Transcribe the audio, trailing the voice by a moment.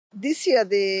This year,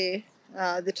 the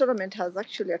tournament has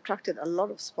actually attracted a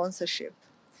lot of sponsorship,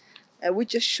 which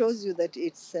just shows you that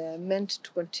it's meant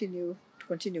to continue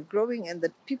growing, and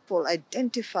that people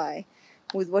identify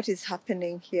with what is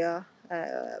happening here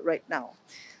right now.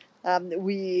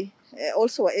 We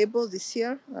also were able this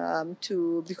year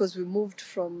because we moved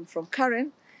from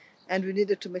Karen, and we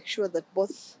needed to make sure that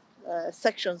both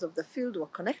sections of the field were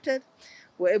connected.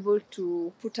 We're able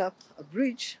to put up a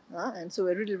bridge, and so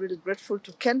we're really, really grateful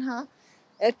to Kenha,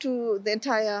 to the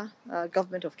entire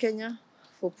government of Kenya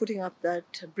for putting up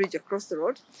that bridge across the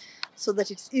road, so that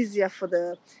it's easier for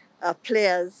the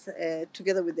players,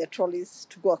 together with their trolleys,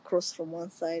 to go across from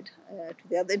one side to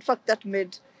the other. In fact, that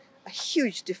made a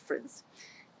huge difference.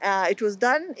 It was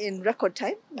done in record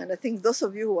time, and I think those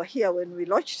of you who were here when we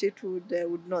launched it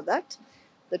would know that.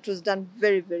 That was done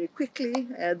very, very quickly,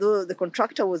 though the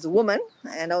contractor was a woman,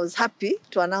 and I was happy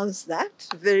to announce that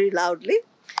very loudly.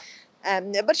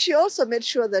 But she also made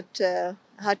sure that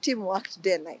her team worked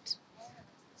day and night.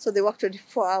 So they worked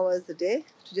 24 hours a day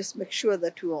to just make sure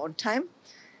that we were on time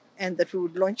and that we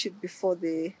would launch it before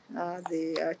the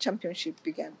championship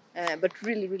began. But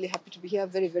really, really happy to be here.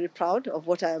 Very, very proud of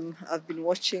what I've been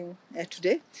watching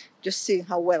today, just seeing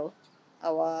how well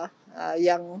our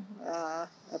young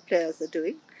players are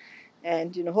doing,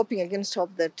 and hoping against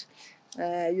hope that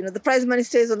the prize money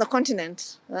stays on the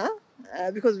continent,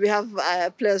 because we have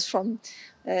players from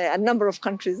a number of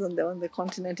countries on the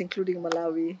continent, including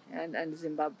Malawi and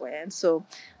Zimbabwe. And so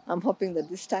I'm hoping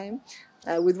that this time,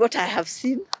 with what I have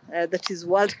seen, that is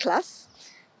world class,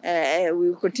 we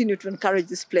will continue to encourage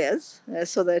these players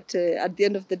so that at the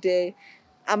end of the day,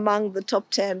 among the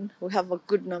top 10, we have a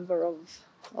good number of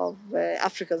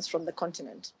Africans from the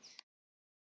continent.